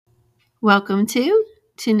Welcome to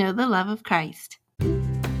Know the Love of Christ.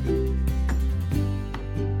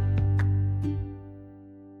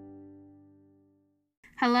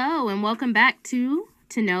 Hello, and welcome back to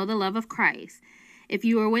Know the Love of Christ. If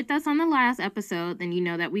you were with us on the last episode, then you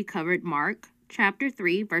know that we covered Mark chapter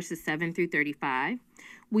 3, verses 7 through 35.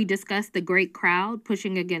 We discussed the great crowd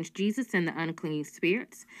pushing against Jesus and the unclean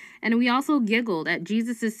spirits. And we also giggled at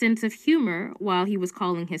Jesus' sense of humor while he was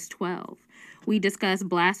calling his 12. We discussed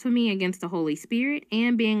blasphemy against the Holy Spirit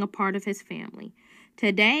and being a part of his family.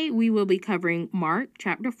 Today, we will be covering Mark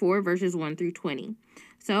chapter 4, verses 1 through 20.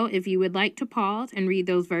 So if you would like to pause and read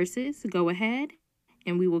those verses, go ahead,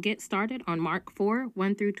 and we will get started on Mark 4,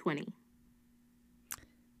 1 through 20.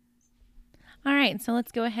 All right, so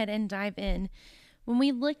let's go ahead and dive in. When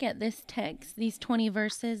we look at this text, these 20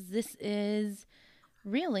 verses, this is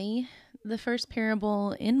really the first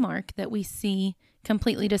parable in Mark that we see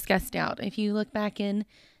completely discussed out. If you look back in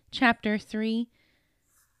chapter 3,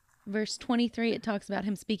 verse 23, it talks about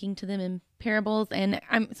him speaking to them in parables. And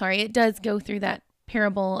I'm sorry, it does go through that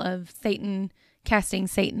parable of Satan casting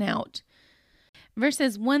Satan out.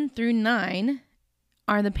 Verses 1 through 9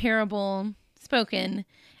 are the parable spoken,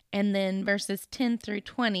 and then verses 10 through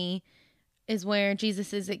 20 is where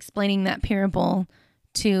Jesus is explaining that parable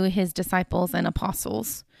to his disciples and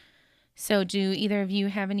apostles. So do either of you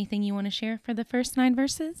have anything you want to share for the first 9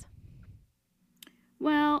 verses?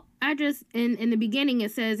 Well, I just, in the beginning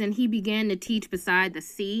it says, and he began to teach beside the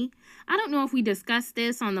sea. I don't know if we discussed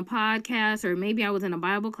this on the podcast, or maybe I was in a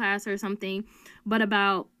Bible class or something, but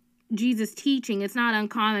about Jesus teaching, it's not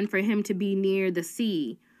uncommon for him to be near the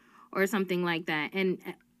sea or something like that. And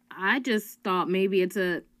I just thought maybe it's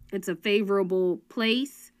a favorable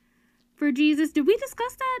place for Jesus. Did we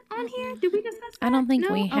discuss that on here? Did we discuss that? I don't think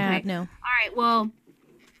we have, okay. no. All right, well,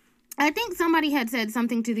 I think somebody had said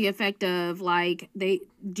something to the effect of, like,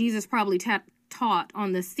 Jesus probably taught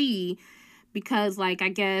on the sea because, like, I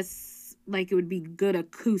guess, like, it would be good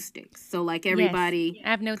acoustics. So, like, everybody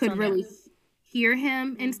could really hear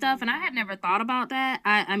him and stuff. And I had never thought about that.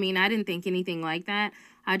 I mean, I didn't think anything like that.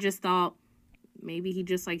 I just thought maybe he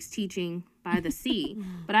just likes teaching by the sea.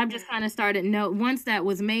 But I've just kind of started, once that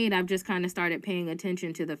was made, I've just kind of started paying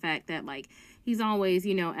attention to the fact that, like, he's always,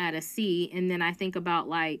 at a sea. And then I think about,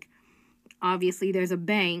 like, obviously there's a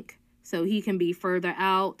bank, so he can be further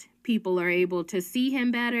out. People are able to see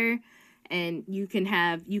him better, and you can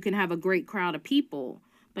have a great crowd of people.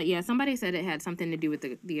 But yeah, somebody said it had something to do with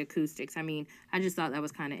the acoustics. I mean, I just thought that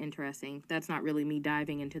was kind of interesting. That's not really me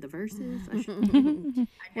diving into the verses.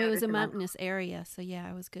 Well, it was a mountainous area, so yeah,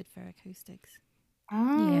 it was good for acoustics.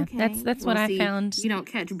 Oh, yeah, okay. That's what I found. You don't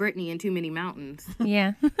catch Brittany in too many mountains.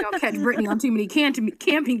 Yeah. You don't catch Brittany on too many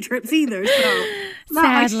camping trips either, so not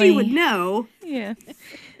like she would know. Yeah. But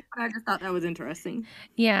I just thought that was interesting.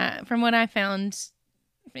 Yeah, from what I found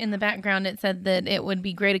in the background, it said that it would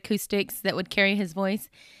be great acoustics that would carry his voice,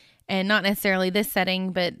 and not necessarily this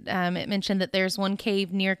setting, but it mentioned that there's one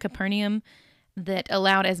cave near Capernaum that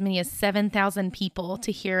allowed as many as 7,000 people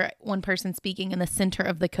to hear one person speaking in the center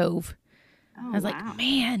of the cove. Oh, I was like,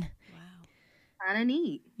 man. Wow. Kind of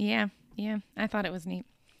neat. Yeah, I thought it was neat.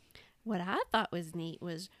 What I thought was neat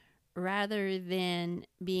was, rather than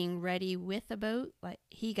being ready with a boat, like,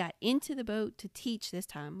 he got into the boat to teach this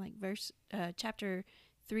time. Like chapter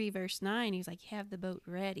 3, verse 9, he's like, have the boat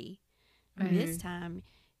ready. Mm-hmm. This time,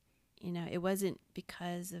 it wasn't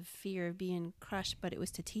because of fear of being crushed, but it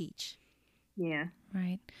was to teach. Yeah.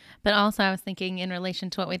 Right. But also I was thinking in relation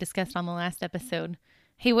to what we discussed on the last episode,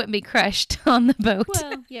 he wouldn't be crushed on the boat.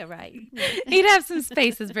 Well, yeah, right. He'd have some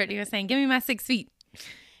space, as Brittany was saying. Give me my 6 feet.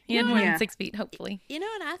 He had more than 6 feet, hopefully. You know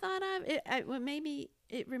what I thought of? What maybe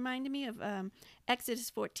it reminded me of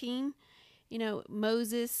Exodus 14.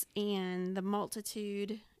 Moses and the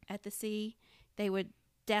multitude at the sea, they were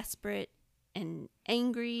desperate and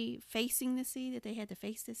angry facing the sea, that they had to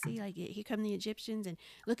face the sea. Like, here come the Egyptians, and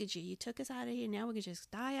look at you. You took us out of here. Now we can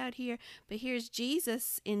just die out here. But here's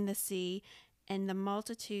Jesus in the sea, and the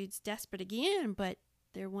multitude's desperate again, but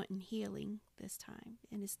they're wanting healing this time.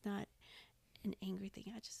 And it's not an angry thing.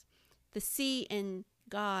 The sea and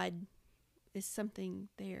God is something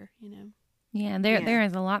there, Yeah, there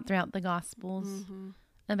is a lot throughout the Gospels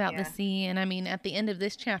about the sea. And I mean, at the end of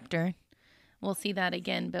this chapter, we'll see that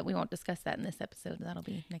again, but we won't discuss that in this episode. That'll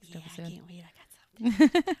be next episode. I can't wait. I got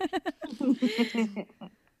something.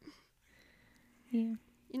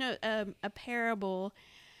 Yeah. A parable,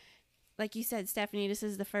 like you said, Stephanie, this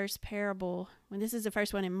is the first parable. When this is the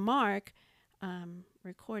first one in Mark,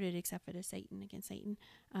 recorded, except for the Satan against Satan.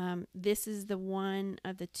 This is the one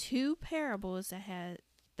of the 2 parables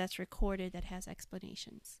that's recorded that has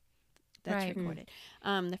explanations. that's Right. recorded.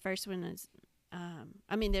 The first one is,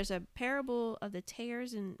 there's a parable of the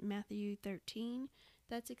tares in Matthew 13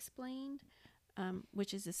 that's explained,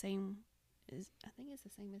 which is the same. I think it's the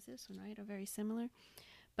same as this one, right? Or very similar.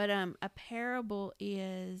 But a parable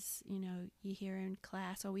is, you hear in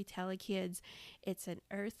class, or we tell the kids, it's an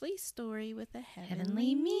earthly story with a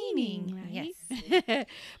heavenly meaning, right? Yes.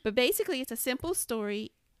 But basically, it's a simple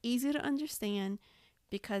story, easy to understand,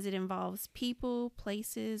 because it involves people,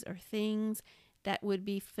 places, or things that would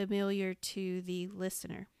be familiar to the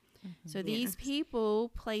listener. So these people,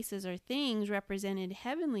 places, or things represented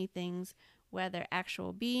heavenly things, whether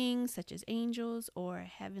actual beings such as angels or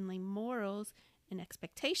heavenly morals and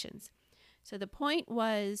expectations. So the point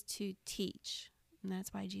was to teach, and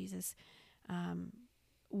that's why Jesus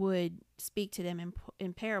would speak to them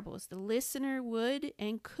in parables. The listener would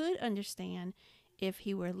and could understand if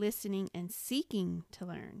he were listening and seeking to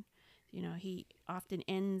learn. He often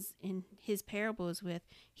ends in his parables with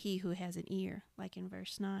 "he who has an ear," like in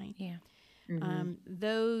verse 9. Yeah.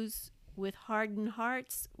 Those with hardened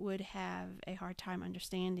hearts would have a hard time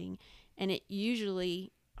understanding, and it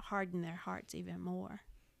usually hardened their hearts even more.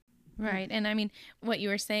 Right. And what you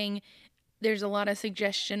were saying, there's a lot of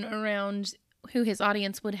suggestion around who his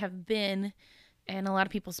audience would have been. And a lot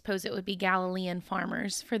of people suppose it would be Galilean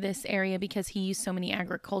farmers for this area because he used so many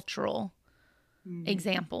agricultural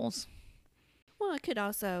examples. Well, it could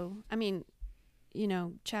also,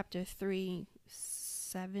 chapter 3,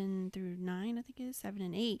 7 through 9, I think it is, 7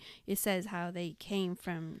 and 8, it says how they came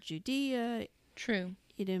from Judea, True.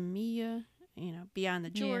 Idumea, beyond the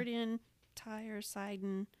Jordan, Tyre,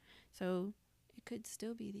 Sidon. So it could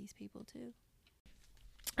still be these people too.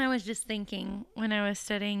 I was just thinking when I was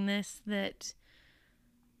studying this that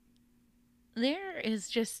there is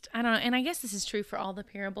just, I don't know, and I guess this is true for all the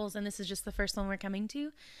parables, and this is just the first one we're coming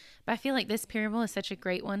to, but I feel like this parable is such a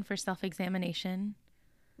great one for self-examination.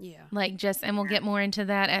 Yeah. And we'll get more into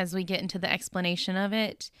that as we get into the explanation of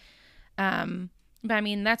it. But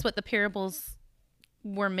that's what the parables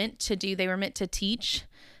were meant to do. They were meant to teach,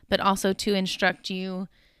 but also to instruct you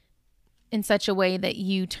in such a way that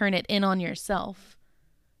you turn it in on yourself.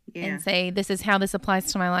 And say, this is how this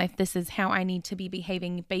applies to my life. This is how I need to be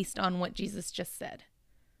behaving based on what Jesus just said.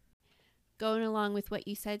 Going along with what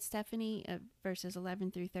you said, Stephanie, verses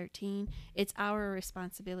 11 through 13, it's our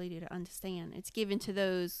responsibility to understand. It's given to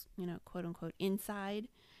those, quote unquote, inside.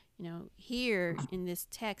 Here in this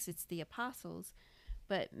text, it's the apostles.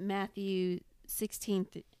 But Matthew 16,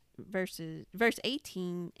 verse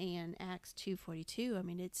 18 and Acts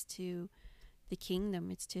 2:42, it's to the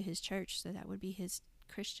kingdom. It's to his church. So that would be his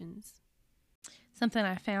Christians. Something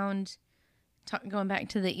I found, going back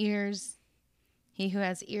to the ears, he who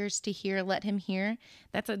has ears to hear, let him hear.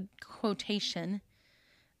 That's a quotation.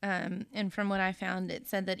 And from what I found, it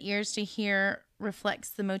said that ears to hear reflects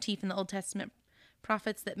the motif in the Old Testament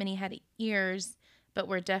prophets that many had ears but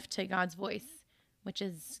were deaf to God's voice, which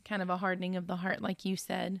is kind of a hardening of the heart, like you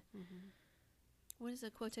said. What is the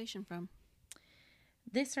quotation from?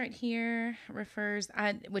 This right here refers,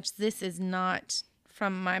 which this is not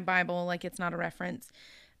from my Bible, like it's not a reference.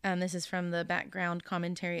 This is from the background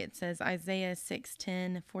commentary. It says Isaiah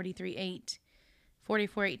 6:10, 43:8,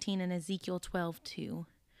 44:18, and Ezekiel 12:2.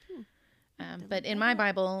 But in my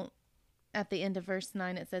Bible, at the end of verse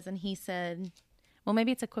 9, it says, and he said, well,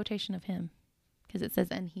 maybe it's a quotation of him because it says,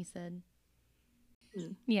 and he said.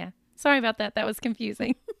 Yeah. Sorry about that. That was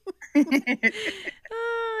confusing.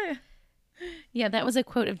 Yeah, that was a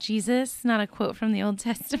quote of Jesus, not a quote from the Old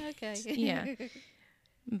Testament. Okay. Yeah.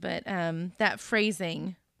 But that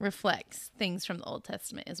phrasing reflects things from the Old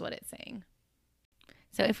Testament is what it's saying.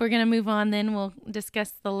 So if we're going to move on, then we'll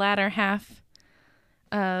discuss the latter half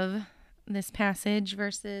of this passage,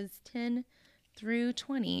 verses 10 through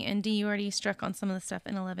 20. And Dee, you already struck on some of the stuff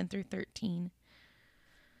in 11 through 13.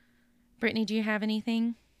 Brittany, do you have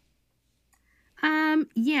anything?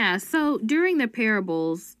 Yeah. So during the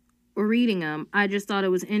parables, or reading them, I just thought it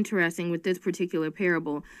was interesting with this particular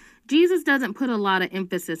parable. Jesus doesn't put a lot of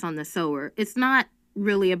emphasis on the sower. It's not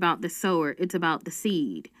really about the sower. It's about the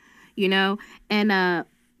seed, And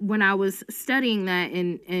when I was studying that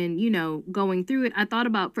and going through it, I thought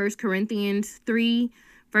about 1 Corinthians 3,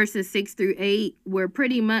 verses 6 through 8, where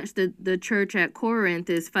pretty much the church at Corinth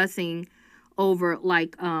is fussing over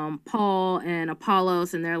Paul and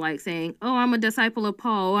Apollos, and they're like saying, oh, I'm a disciple of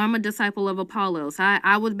Paul, I'm a disciple of Apollos,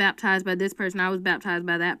 I was baptized by this person, I was baptized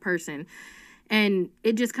by that person. And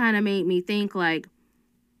it just kind of made me think,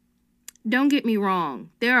 don't get me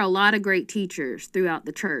wrong, there are a lot of great teachers throughout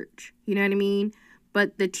the church, you know what I mean?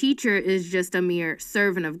 But the teacher is just a mere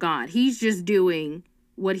servant of God. He's just doing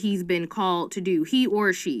what he's been called to do. He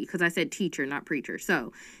or she, because I said teacher, not preacher.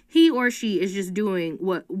 So he or she is just doing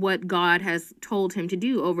what God has told him to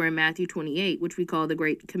do over in Matthew 28, which we call the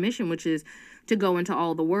Great Commission, which is to go into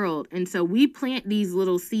all the world. And so we plant these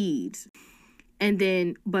little seeds, and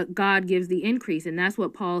then, but God gives the increase. And that's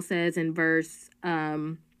what Paul says in verse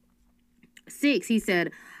 6. He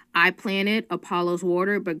said, I planted, Apollos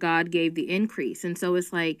watered, but God gave the increase. And so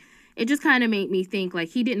it's like, it just kind of made me think, like,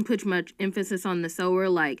 he didn't put much emphasis on the sower.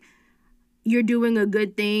 Like, you're doing a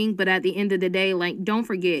good thing, but at the end of the day, like, don't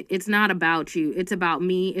forget, it's not about you. It's about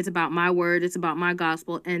me. It's about my word. It's about my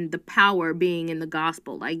gospel, and the power being in the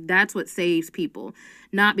gospel. Like, that's what saves people.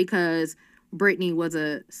 Not because Brittany was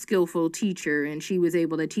a skillful teacher and she was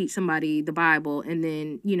able to teach somebody the Bible, and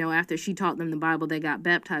then, you know, after she taught them the Bible, they got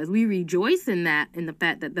baptized. We rejoice in that, in the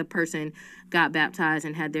fact that the person got baptized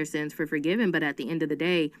and had their sins forgiven. But at the end of the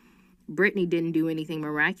day, Brittany didn't do anything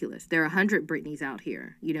miraculous. There are 100 Brittany's out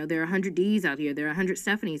here. You know, there are 100 D's out here. There are 100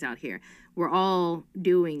 Stephanie's out here. We're all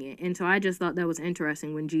doing it. And so I just thought that was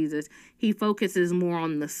interesting when Jesus, he focuses more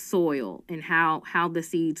on the soil and how the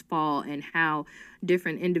seeds fall and how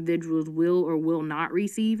different individuals will or will not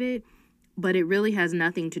receive it. But it really has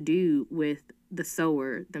nothing to do with the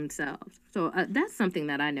sower themselves. So that's something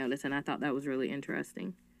that I noticed, and I thought that was really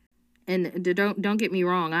interesting. And don't get me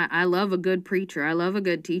wrong, I love a good preacher. I love a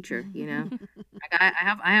good teacher. You know, I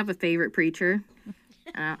have a favorite preacher.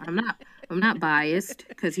 I'm not biased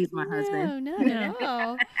because he's my husband. No, not at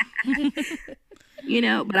all. You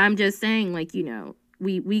know, but I'm just saying, like, you know,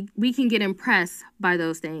 we can get impressed by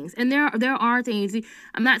those things, and there are things.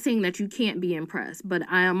 I'm not saying that you can't be impressed, but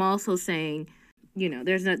I am also saying, you know,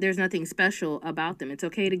 there's nothing special about them. It's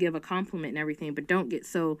okay to give a compliment and everything, but don't get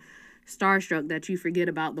so starstruck that you forget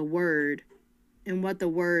about the word and what the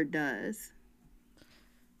word does.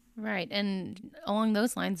 Right. And along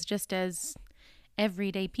those lines, just as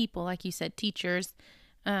everyday people, like you said, teachers,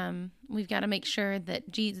 we've got to make sure that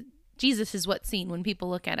Jesus is what's seen when people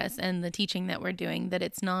look at us and the teaching that we're doing, that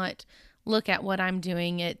it's not look at what I'm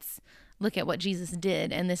doing, it's look at what Jesus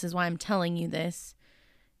did, and this is why I'm telling you this.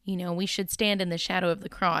 You know, we should stand in the shadow of the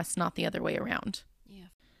cross, not the other way around.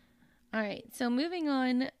 All right, so moving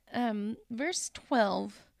on, verse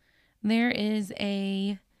 12, there is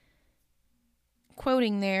a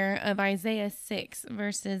quoting there of Isaiah 6,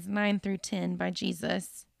 verses 9 through 10 by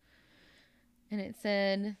Jesus. And it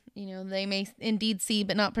said, you know, they may indeed see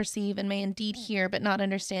but not perceive, and may indeed hear but not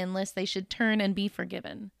understand, lest they should turn and be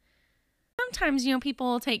forgiven. Sometimes, you know,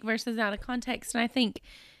 people take verses out of context, and I think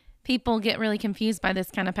people get really confused by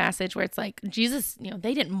this kind of passage where it's like, Jesus, you know,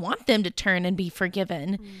 they didn't want them to turn and be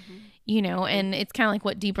forgiven. Mm-hmm. You know, and it's kind of like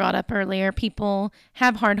what Dee brought up earlier. People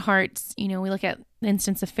have hard hearts. You know, we look at the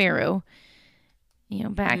instance of Pharaoh, you know,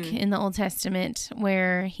 back in the Old Testament,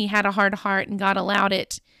 where he had a hard heart and God allowed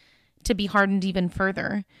it to be hardened even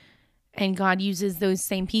further. And God uses those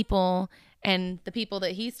same people, and the people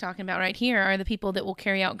that he's talking about right here are the people that will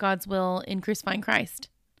carry out God's will in crucifying Christ.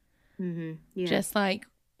 Mm-hmm. Yeah. Just like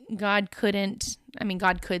God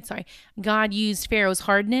used Pharaoh's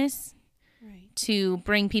hardness to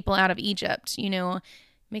bring people out of Egypt. You know,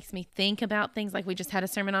 makes me think about things like we just had a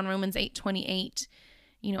sermon on Romans 8:28.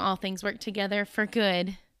 You know, all things work together for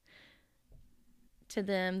good to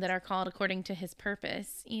them that are called according to his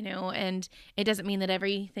purpose, you know, and it doesn't mean that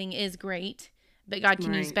everything is great, but God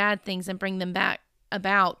can use bad things and bring them back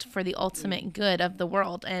about for the ultimate good of the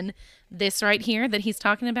world. And this right here that he's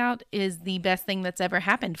talking about is the best thing that's ever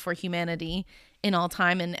happened for humanity in all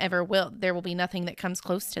time and ever will. There will be nothing that comes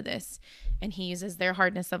close to this. And he uses their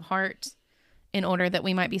hardness of heart in order that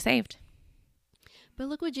we might be saved. But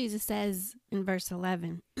look what Jesus says in verse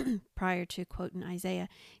 11, prior to quoting Isaiah.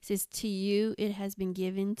 He says, to you it has been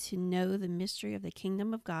given to know the mystery of the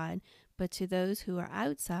kingdom of God, but to those who are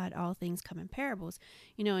outside, all things come in parables.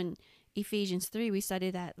 You know, in Ephesians 3, we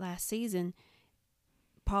studied that last season.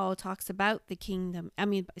 Paul talks about the kingdom,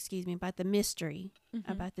 about the mystery,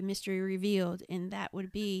 about the mystery revealed, and that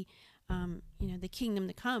would be the kingdom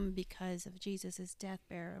to come because of Jesus' death,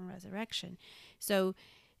 burial, and resurrection. So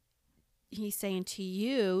he's saying to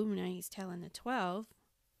you, he's telling the 12,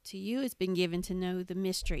 to you it's been given to know the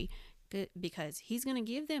mystery, because he's going to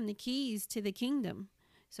give them the keys to the kingdom.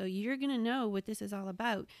 So you're going to know what this is all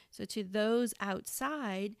about. So to those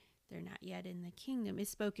outside, they're not yet in the kingdom.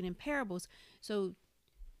 It's spoken in parables. So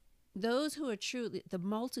those who are truly, the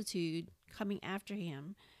multitude coming after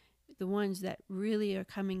him, the ones that really are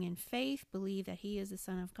coming in faith, believe that he is the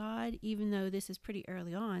Son of God, even though this is pretty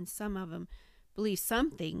early on, some of them believe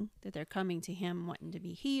something, that they're coming to him wanting to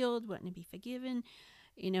be healed, wanting to be forgiven.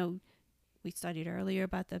 You know, we studied earlier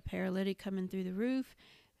about the paralytic coming through the roof.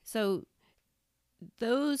 So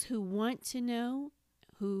those who want to know,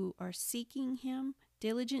 who are seeking him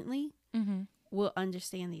diligently, will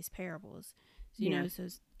understand these parables. You know, so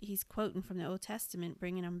he's quoting from the Old Testament,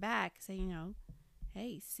 bringing them back, saying, you know,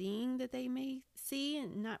 hey, seeing that they may see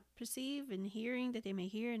and not perceive, and hearing that they may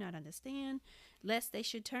hear and not understand, lest they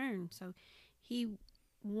should turn. So he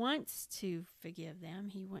wants to forgive them.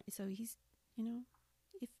 So he's, you know,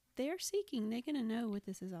 if they're seeking, they're going to know what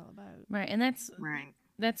this is all about. Right. And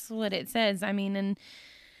that's what it says. I mean, and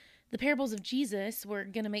the parables of Jesus were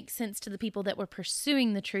going to make sense to the people that were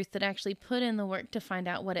pursuing the truth, that actually put in the work to find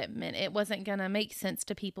out what it meant. It wasn't going to make sense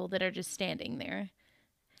to people that are just standing there.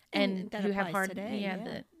 And that who have applies hard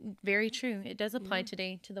today, very true. It does apply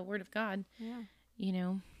today to the Word of God. Yeah. You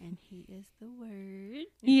know. And he is the Word.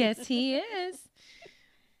 Yes, he is.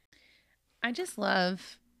 I just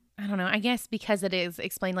love, I don't know, I guess because it is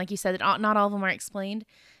explained, like you said, that not all of them are explained.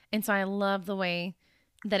 And so I love the way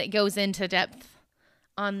that it goes into depth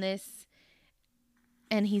on this.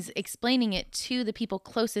 And he's explaining it to the people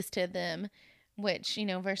closest to them, which, you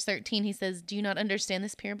know, verse 13, he says, do you not understand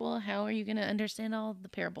this parable? How are you going to understand all the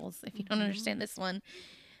parables if you don't understand this one?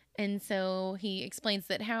 And so he explains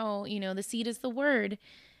that how, you know, the seed is the word.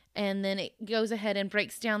 And then it goes ahead and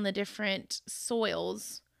breaks down the different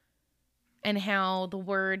soils and how the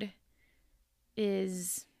word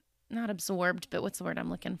is not absorbed, but what's the word I'm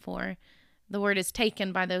looking for? The word is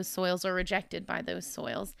taken by those soils or rejected by those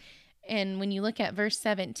soils. And when you look at verse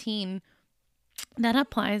 17, that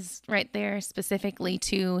applies right there specifically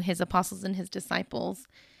to his apostles and his disciples.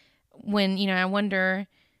 When, you know, I wonder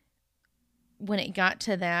when it got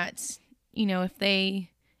to that, you know,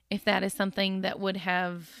 if that is something that would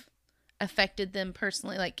have affected them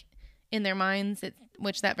personally, like in their minds,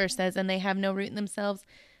 which that verse says, and they have no root in themselves,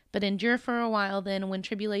 but endure for a while, then when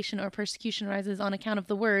tribulation or persecution rises on account of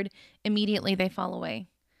the word, immediately they fall away.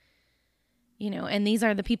 You know, and these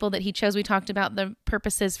are the people that he chose. We talked about the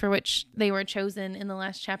purposes for which they were chosen in the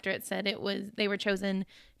last chapter. It said they were chosen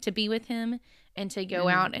to be with him and to go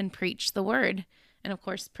out and preach the word, and of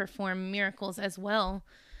course perform miracles as well.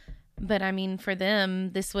 But I mean, for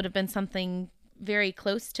them, this would have been something very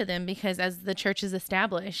close to them, because as the church is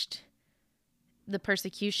established, the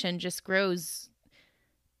persecution just grows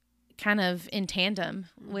kind of in tandem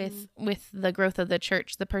with the growth of the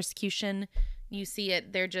church. The persecution, you see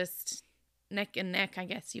it, they're just neck and neck, I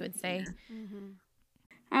guess you would say.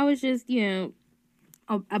 I was just, you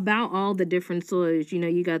know, about all the different soils. You know,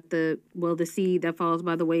 you got the seed that falls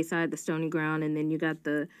by the wayside, the stony ground, and then you got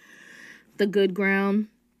the good ground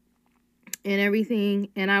and everything.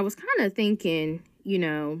 And I was kind of thinking, you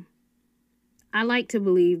know, I like to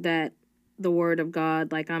believe that the word of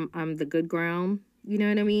God, like I'm the good ground. You know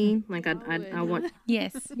what I mean? Like I want.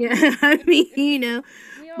 Yes. Yeah, I mean, you know,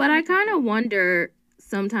 but I kind of wonder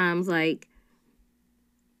sometimes, like,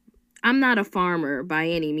 I'm not a farmer by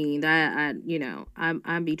any means. I you know,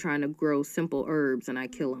 I be trying to grow simple herbs and I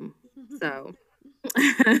kill them. So,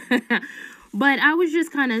 but I was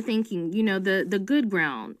just kind of thinking, you know, the good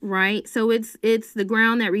ground, right? So it's the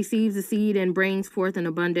ground that receives the seed and brings forth an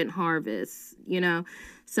abundant harvest, you know?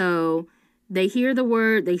 So they hear the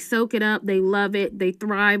word, they soak it up, they love it, they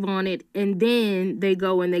thrive on it, and then they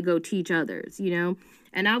go teach others, you know?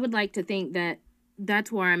 And I would like to think that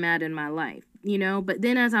that's where I'm at in my life, you know? But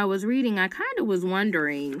then as I was reading, I kind of was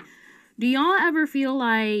wondering, do y'all ever feel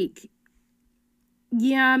like,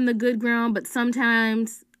 yeah, I'm the good ground, but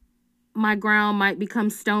sometimes my ground might become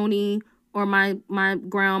stony, or my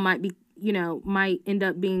ground might be, you know, might end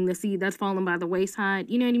up being the seed that's fallen by the wayside.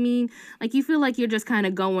 You know what I mean? Like, you feel like you're just kind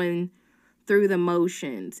of going through the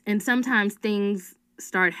motions, and sometimes things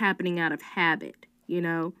start happening out of habit, you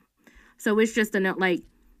know? So it's just like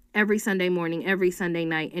every Sunday morning, every Sunday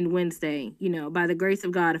night, and Wednesday, you know, by the grace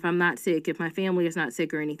of God, if I'm not sick, if my family is not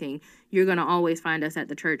sick or anything, you're going to always find us at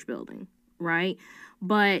the church building, right?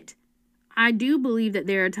 But I do believe that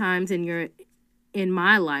there are times in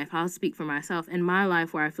my life, I'll speak for myself, in my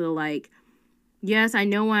life, where I feel like, yes, I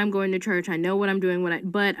know why I'm going to church, I know what I'm doing,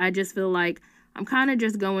 but I just feel like I'm kind of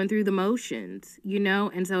just going through the motions, you know?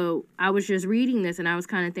 And so I was just reading this and I was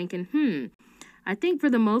kind of thinking, I think for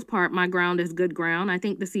the most part, my ground is good ground. I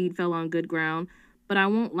think the seed fell on good ground, but I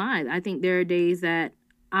won't lie. I think there are days that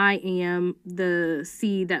I am the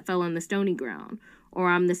seed that fell on the stony ground, or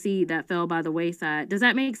I'm the seed that fell by the wayside. Does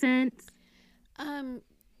that make sense?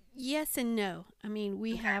 Yes and no. I mean,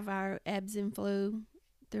 we have our ebbs and flow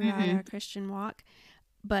throughout our Christian walk,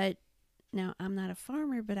 but now I'm not a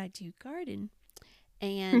farmer, but I do garden.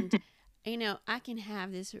 And, you know, I can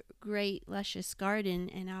have this great, luscious garden,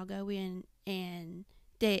 and I'll go in and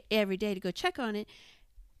every day to go check on it.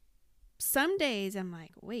 some days I'm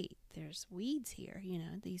like, wait, there's weeds here. You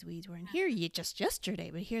know, these weeds weren't here just yesterday,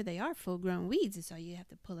 but here they are, full grown weeds. And so you have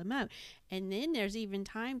to pull them out. And then there's even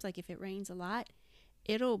times like if it rains a lot,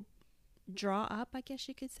 it'll draw up, I guess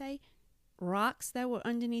you could say, rocks that were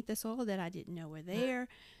underneath the soil that I didn't know were there.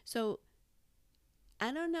 So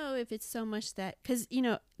I don't know if it's so much that, because, you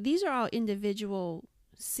know, these are all individual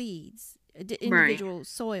seeds, individual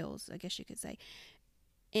soils, I guess you could say.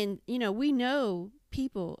 And, you know, we know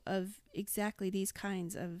people of exactly these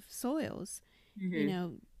kinds of soils. You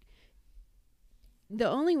know, the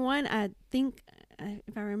only one I think,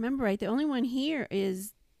 if I remember right, the only one here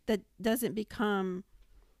is that doesn't become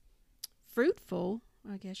fruitful,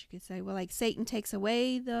 I guess you could say. Well, like Satan takes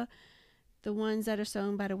away the ones that are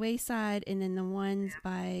sown by the wayside, and then the ones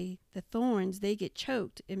by the thorns, they get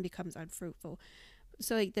choked and becomes unfruitful.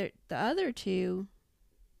 So like the other two,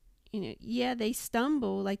 you know, yeah, they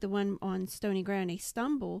stumble, like the one on stony ground, they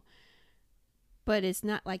stumble, but it's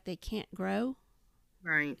not like they can't grow.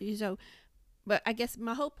 Right. So, but I guess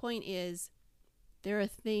my whole point is there are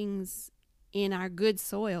things in our good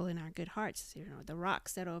soil, in our good hearts, you know, the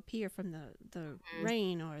rocks that'll appear from the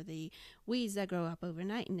rain, or the weeds that grow up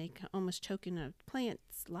overnight and they almost choking a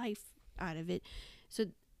plant's life out of it. So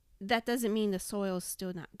that doesn't mean the soil's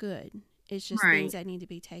still not good. It's just things that need to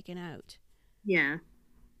be taken out. Yeah.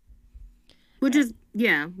 Which is,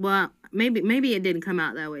 yeah, well, maybe it didn't come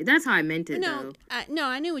out that way. That's how I meant it, though.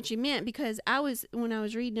 I knew what you meant, because when I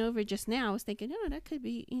was reading over just now, I was thinking, oh, that could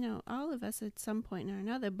be, you know, all of us at some point or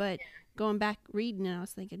another. But going back reading it, I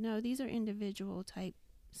was thinking, no, these are individual type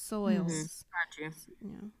soils. Gotcha. You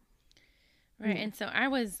know. Right. And so I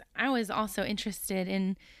was also interested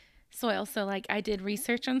in soil. So like I did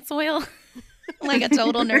research on soil, like a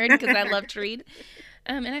total nerd, because I love to read.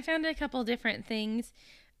 And I found a couple different things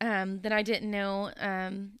that I didn't know.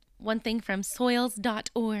 One thing from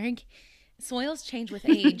soils.org. Soils change with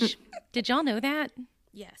age. Did y'all know that?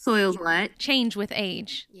 Yes. Soils what? Change with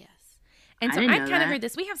age. Yes. And I so didn't I know kind of that. heard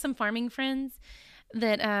this. We have some farming friends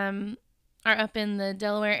that are up in the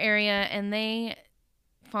Delaware area, and they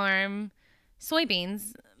farm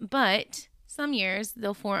soybeans, but some years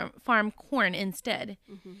they'll farm corn instead.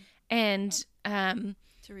 And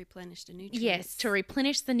To replenish the nutrients. yes, to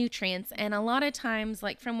replenish the nutrients. And a lot of times,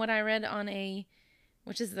 like from what I read on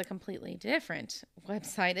which is a completely different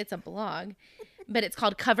website, it's a blog, but it's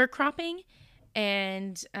called Cover Cropping.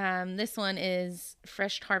 And this one is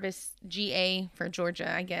Fresh Harvest GA for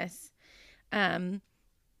Georgia, I guess.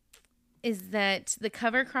 Is that the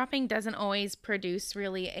cover cropping doesn't always produce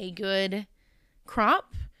really a good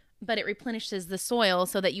crop, but it replenishes the soil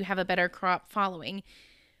so that you have a better crop following.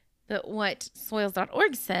 But what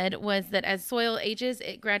soils.org said was that as soil ages,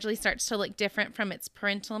 it gradually starts to look different from its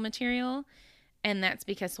parental material. And that's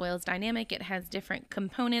because soil is dynamic. It has different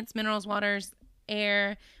components, minerals, waters,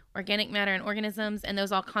 air, organic matter, and organisms, and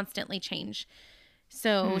those all constantly change.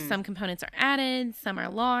 So some components are added, some are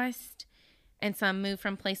lost, and some move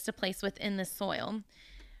from place to place within the soil.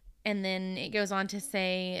 And then it goes on to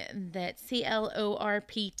say that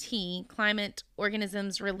CLORPT, climate,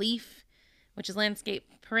 organisms, relief, which is landscape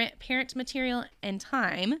parent material, and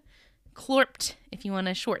time, CLORPT, if you want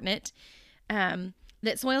to shorten it,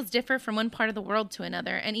 that soils differ from one part of the world to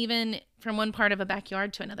another, and even from one part of a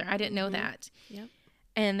backyard to another. I didn't know that. Yep.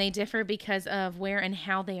 And they differ because of where and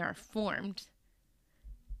how they are formed.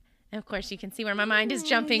 And of course, you can see where my mind is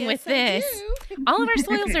jumping with this. All of our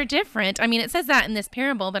soils are different. I mean, it says that in this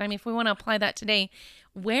parable, but I mean, if we want to apply that today,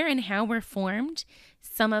 where and how we're formed,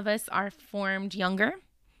 some of us are formed younger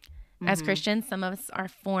as Christians. Some of us are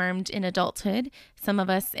formed in adulthood. Some of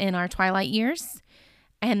us in our twilight years.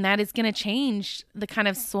 And that is going to change the kind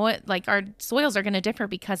of soil, like our soils are going to differ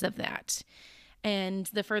because of that. And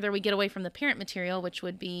the further we get away from the parent material, which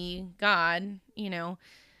would be God, you know,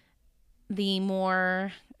 the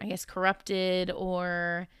more, I guess, corrupted,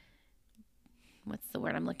 or what's the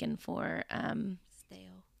word I'm looking for?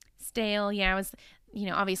 Stale. Yeah,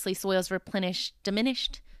 obviously soils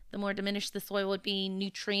diminished. The more diminished the soil would be,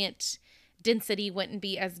 nutrient density wouldn't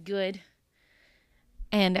be as good.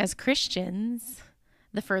 And as Christians,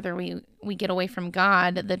 the further we get away from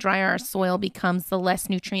God, the drier our soil becomes, the less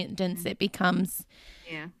nutrient dense it becomes.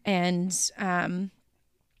 Yeah. And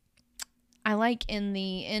I like in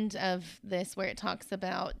the end of this where it talks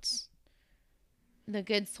about the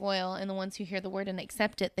good soil and the ones who hear the word and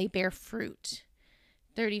accept it, they bear fruit,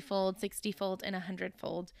 30-fold, 60-fold, and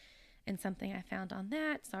 100-fold. And something I found on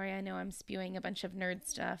that, sorry, I know I'm spewing a bunch of nerd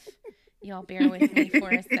stuff. Y'all bear with me for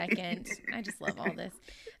a second. I just love all this.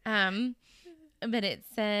 But it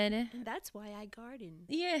said... And that's why I garden.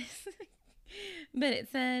 Yes. But it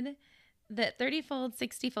said that 30-fold,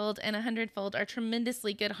 60-fold, and 100-fold are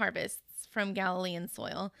tremendously good harvests from Galilean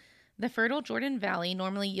soil. The fertile Jordan Valley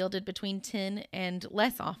normally yielded between 10 and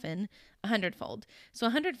less often 100-fold. So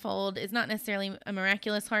 100-fold is not necessarily a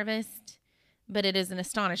miraculous harvest, but it is an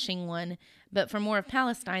astonishing one. But for more of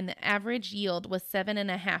Palestine, the average yield was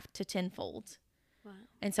 7.5 to 10-fold. Wow.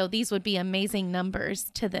 And so these would be amazing numbers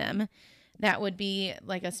to them. That would be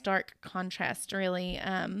like a stark contrast, really.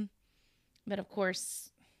 But of course,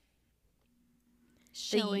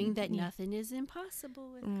 Showing that nothing is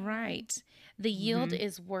impossible with God. right. The yield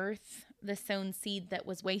is worth the sown seed that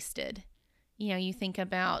was wasted. You know, you think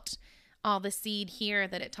about all the seed here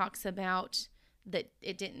that it talks about that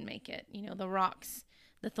it didn't make it. You know, the rocks,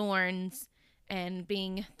 the thorns, and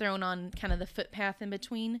being thrown on kind of the footpath in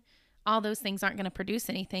between. All those things aren't going to produce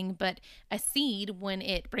anything, but a seed, when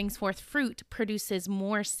it brings forth fruit, produces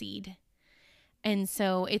more seed. And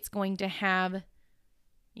so it's going to have,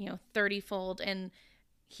 30-fold. And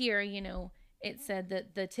here, it said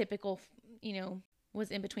that the typical, was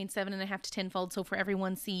in between 7.5 to 10-fold. So for every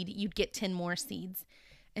one seed, you'd get 10 more seeds.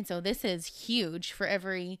 And so this is huge. For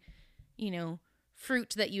every,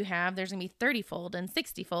 fruit that you have, there's going to be 30-fold and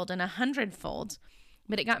 60-fold and 100-fold.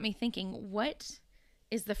 But it got me thinking, what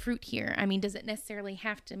is the fruit here? I mean, does it necessarily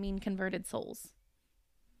have to mean converted souls?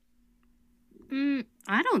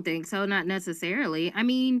 I don't think so. Not necessarily. I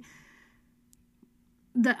mean,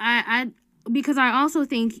 because I also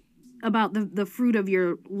think about the fruit of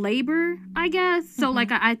your labor, I guess. So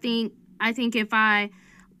like, I think if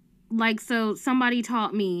so somebody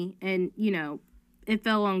taught me and, it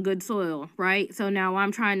fell on good soil, right? So now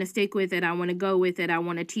I'm trying to stick with it. I want to go with it. I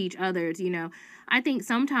want to teach others, I think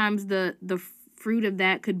sometimes the fruit of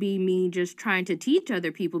that could be me just trying to teach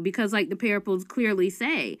other people, because like the parables clearly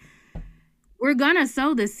say, we're going to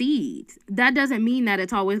sow the seeds. That doesn't mean that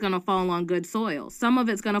it's always going to fall on good soil. Some of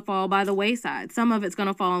it's going to fall by the wayside. Some of it's going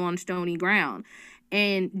to fall on stony ground.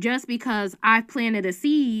 And just because I planted a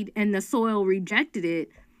seed and the soil rejected it,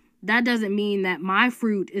 that doesn't mean that my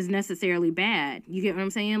fruit is necessarily bad. You get what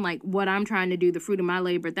I'm saying? Like what I'm trying to do, the fruit of my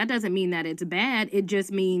labor, that doesn't mean that it's bad. It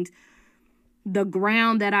just means the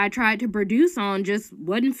ground that I tried to produce on just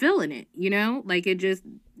wasn't feeling it, Like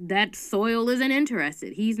that soil isn't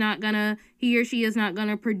interested. He or she is not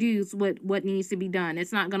gonna produce what needs to be done.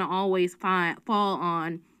 It's not gonna always fall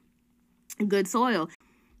on good soil.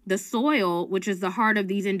 The soil, which is the heart of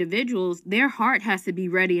these individuals, their heart has to be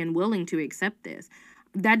ready and willing to accept this.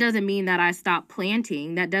 That doesn't mean that I stop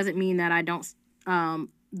planting. That doesn't mean that I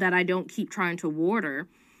don't keep trying to water.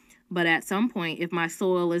 But at some point, if my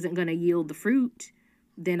soil isn't going to yield the fruit,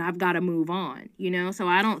 then I've got to move on, So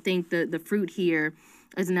I don't think the fruit here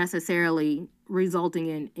is necessarily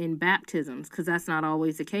resulting in baptisms, because that's not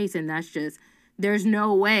always the case. And that's just, there's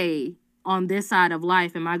no way on this side of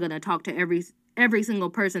life am I going to talk to every single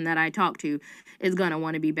person that I talk to is going to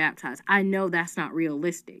want to be baptized. I know that's not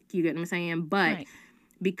realistic. You get what I'm saying? But Right.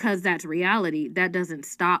 Because that's reality, that doesn't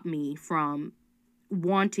stop me from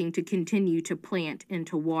wanting to continue to plant and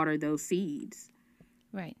to water those seeds.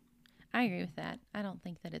 Right. I agree with that. I don't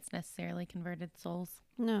think that it's necessarily converted souls.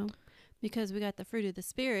 No, because we got the fruit of the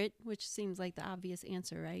Spirit, which seems like the obvious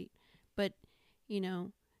answer, right? But,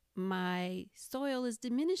 my soil is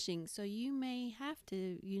diminishing, so you may have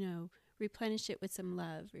to, replenish it with some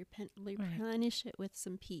love, replenish it with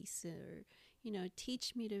some peace, or,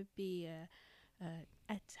 teach me to be a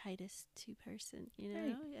Titus 2 person,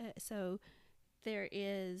 Right. So there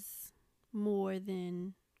is more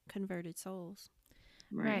than converted souls.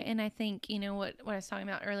 Right. And I think, what I was talking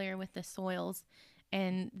about earlier with the soils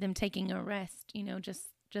and them taking a rest,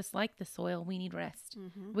 just like the soil, we need rest.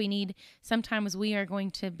 Sometimes we are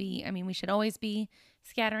going to be, we should always be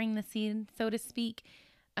scattering the seed, so to speak.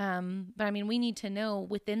 But we need to know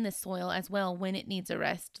within the soil as well when it needs a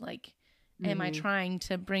rest. Like, am I trying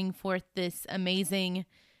to bring forth this amazing,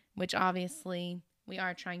 which obviously we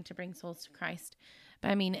are trying to bring souls to Christ.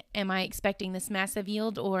 But am I expecting this massive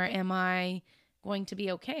yield, or am I going to be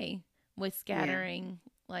okay with scattering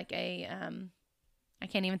like a, I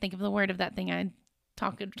can't even think of the word of that thing I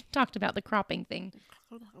talked about, the cropping thing.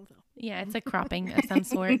 Yeah, it's a cropping of some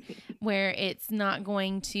sort where it's not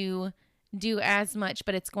going to do as much,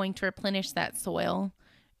 but it's going to replenish that soil.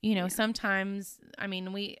 Sometimes, I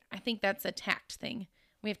think that's a tact thing.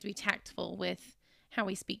 We have to be tactful with how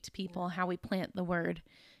we speak to people, how we plant the word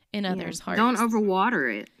in others' hearts. Don't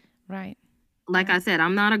overwater it. Right. Like I said,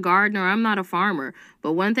 I'm not a gardener, I'm not a farmer.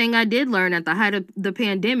 But one thing I did learn at the height of the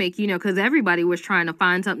pandemic, because everybody was trying to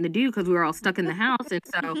find something to do because we were all stuck in the house. And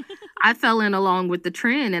so I fell in along with the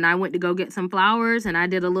trend, and I went to go get some flowers, and I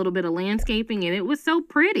did a little bit of landscaping, and it was so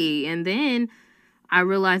pretty. And then I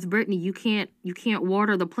realized, Brittany, you can't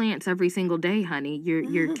water the plants every single day, honey.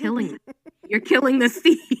 You're killing the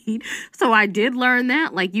seed. So I did learn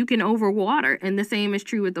that, like, you can overwater, and the same is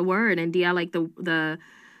true with the word. And I like the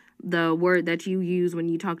word that you use when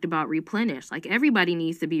you talked about replenish. Like, everybody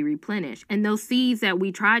needs to be replenished. And those seeds that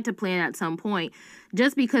we tried to plant at some point,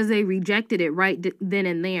 just because they rejected it right then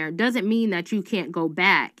and there, doesn't mean that you can't go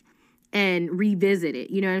back and revisit it.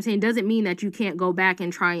 You know what I'm saying? Doesn't mean that you can't go back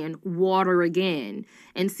and try and water again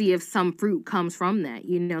and see if some fruit comes from that.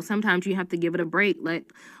 You know, sometimes you have to give it a break.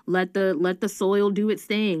 Let the soil do its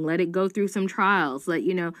thing. Let it go through some trials. Let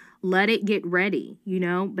it get ready,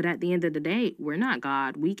 But at the end of the day, we're not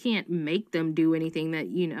God. We can't make them do anything that,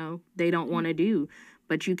 they don't want to do.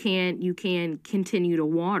 But you can continue to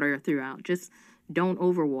water throughout. Just don't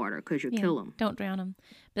overwater, because you'll kill them. Don't drown them.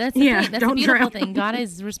 But that's the thing. That's a beautiful thing. God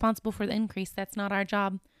is responsible for the increase. That's not our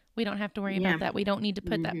job. We don't have to worry about that. We don't need to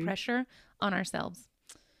put that pressure on ourselves.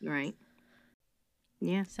 Right.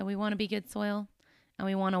 Yeah. So we want to be good soil, and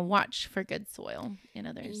we want to watch for good soil in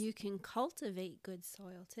others. You can cultivate good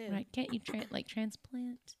soil too. Right? Can't you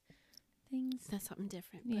transplant things? That's something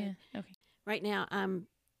different. Yeah. Okay. Right now,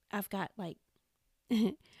 I've got like,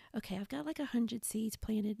 I've got like 100 seeds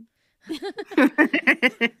planted.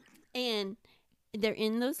 And they're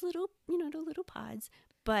in those little, the little pods,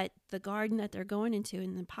 but the garden that they're going into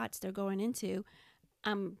and the pots they're going into,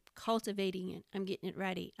 I'm cultivating it. I'm getting it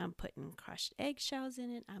ready. I'm putting crushed eggshells in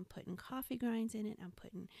it. I'm putting coffee grinds in it. I'm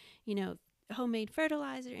putting, homemade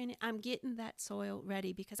fertilizer in it. I'm getting that soil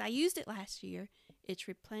ready because I used it last year. It's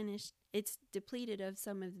replenished. It's depleted of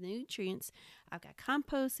some of the nutrients. I've got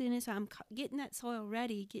compost in it. So I'm getting that soil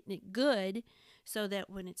ready, getting it good, so that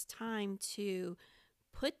when it's time to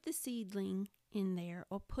put the seedling in there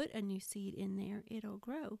or put a new seed in there, it'll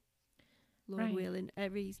grow. Lord willing,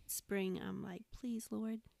 every spring I'm like, please,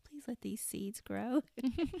 Lord, please let these seeds grow.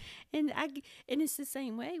 and it's the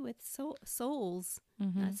same way with souls,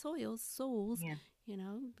 not soils, souls. Yeah.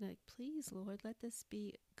 Like, please, Lord, let this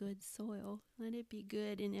be good soil. Let it be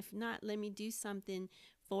good. And if not, let me do something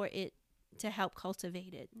for it to help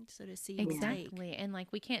cultivate it, so the seed will take. Exactly. And like,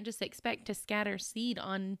 we can't just expect to scatter seed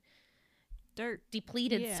on dirt,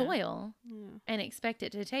 depleted soil and expect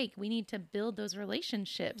it to take. We need to build those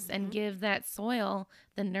relationships and give that soil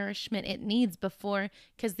the nourishment it needs before,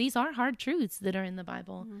 because these are hard truths that are in the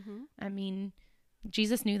Bible. I mean,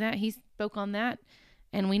 Jesus knew that. He spoke on that,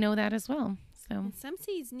 and we know that as well. So and some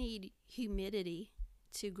seeds need humidity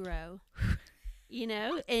to grow.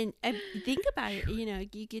 And think about it,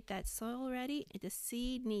 you get that soil ready, the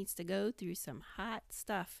seed needs to go through some hot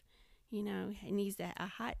stuff. It needs a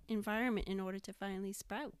hot environment in order to finally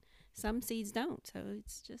sprout. Some seeds don't. So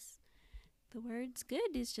it's just, the word's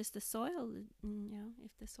good. It's just the soil,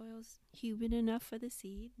 if the soil's humid enough for the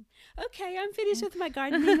seed. Okay, I'm finished with my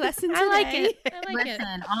gardening lesson today. I like it.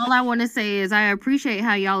 Listen, all I want to say is I appreciate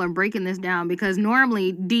how y'all are breaking this down, because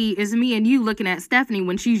normally, D, is me and you looking at Stephanie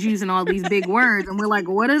when she's using all these big words, and we're like,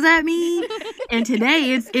 what does that mean? And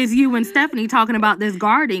today it's you and Stephanie talking about this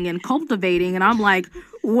gardening and cultivating, and I'm like,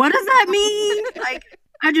 what does that mean? Like,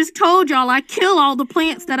 I just told y'all I kill all the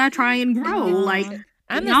plants that I try and grow. Like,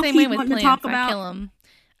 I'm the same way with plants. I kill them.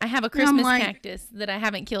 I have a Christmas cactus that I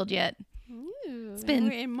haven't killed yet. Ooh,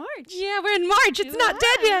 we're in March. Yeah, we're in March. It's not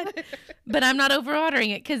dead yet. But I'm not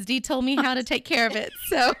overwatering it because Dee told me how to take care of it.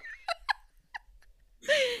 So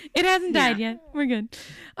it hasn't died yet. We're good.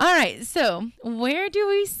 All right. So where do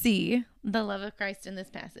we see the love of Christ in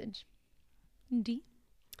this passage? Dee?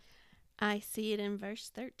 I see it in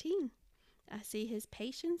verse 13. I see his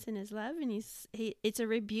patience and his love, and it's a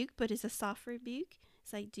rebuke, but it's a soft rebuke.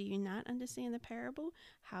 It's like, do you not understand the parable?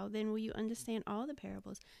 How then will you understand all the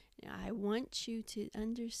parables? I want you to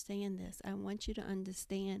understand this. I want you to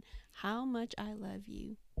understand how much I love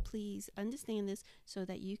you. Please understand this so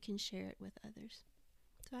that you can share it with others.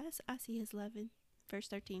 So I see his love in verse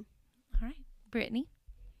 13. All right. Brittany?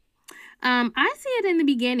 I see it in the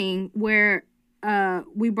beginning where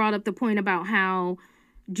we brought up the point about how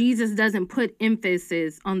Jesus doesn't put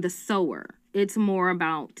emphasis on the sower. It's more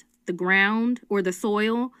about the ground or the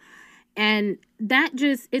soil. And that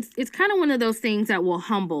just, it's kind of one of those things that will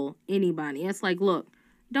humble anybody. It's like, look,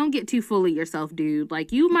 don't get too full of yourself, dude.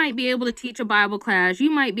 Like, you might be able to teach a Bible class.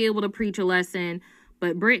 You might be able to preach a lesson.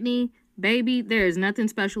 But Brittany, baby, there is nothing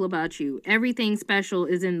special about you. Everything special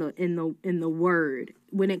is in the word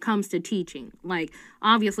when it comes to teaching. Like,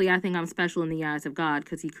 obviously, I think I'm special in the eyes of God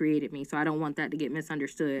because he created me, so I don't want that to get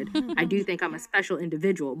misunderstood. I do think I'm a special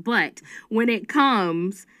individual. But when it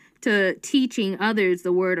comes to teaching others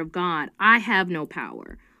the word of God, I have no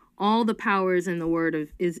power. All the power is in the word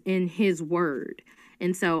is in his word.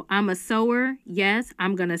 And so I'm a sower. Yes,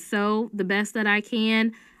 I'm going to sow the best that I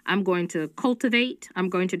can. I'm going to cultivate. I'm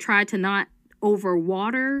going to try to not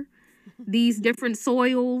overwater these different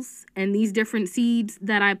soils and these different seeds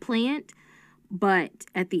that I plant. But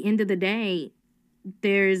at the end of the day,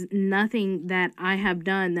 there's nothing that I have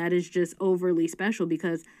done that is just overly special,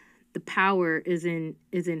 because the power is in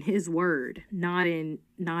his word, not in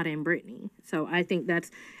Brittany. So I think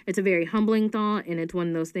it's a very humbling thought, and it's one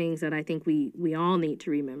of those things that I think we all need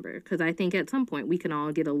to remember, because I think at some point we can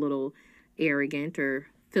all get a little arrogant or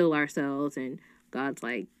feel ourselves, and God's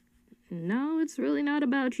like, no, it's really not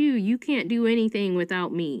about you. You can't do anything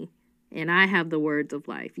without me, and I have the words of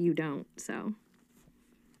life. You don't. So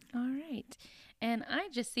All right. And I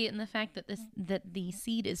just see it in the fact that that the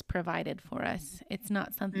seed is provided for us. It's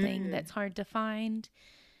not something that's hard to find.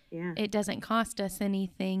 yeah. It doesn't cost us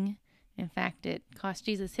anything. In fact, it cost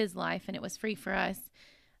Jesus his life, and it was free for us.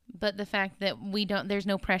 But the fact that there's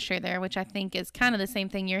no pressure there, which I think is kind of the same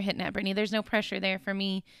thing you're hitting at, Brittany. There's no pressure there for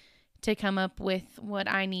me to come up with what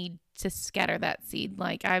I need to scatter that seed.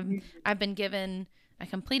 Like I've been given a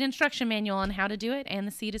complete instruction manual on how to do it, and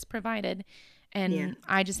the seed is provided. And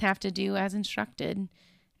I just have to do as instructed.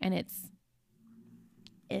 And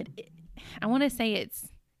I want to say it's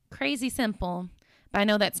crazy simple, but I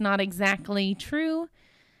know that's not exactly true.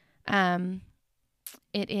 It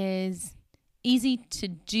is easy to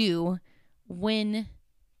do when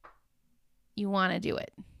you want to do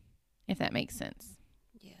it, if that makes sense.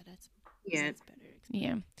 Yeah, that's Yeah. better.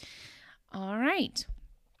 Yeah. All right.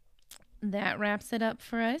 That wraps it up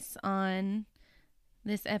for us on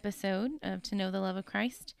this episode of To Know the Love of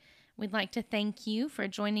Christ. We'd like to thank you for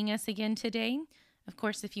joining us again today. Of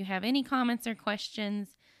course, if you have any comments or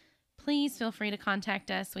questions, please feel free to contact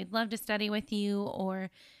us. We'd love to study with you or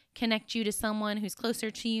connect you to someone who's closer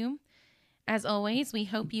to you. As always, we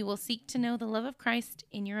hope you will seek to know the love of Christ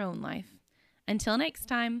in your own life. Until next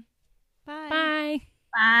time, Bye. bye.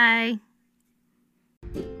 Bye.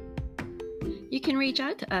 You can reach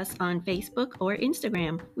out to us on Facebook or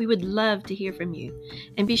Instagram. We would love to hear from you.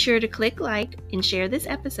 And be sure to click like and share this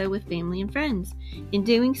episode with family and friends. In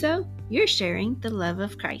doing so, you're sharing the love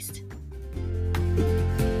of Christ.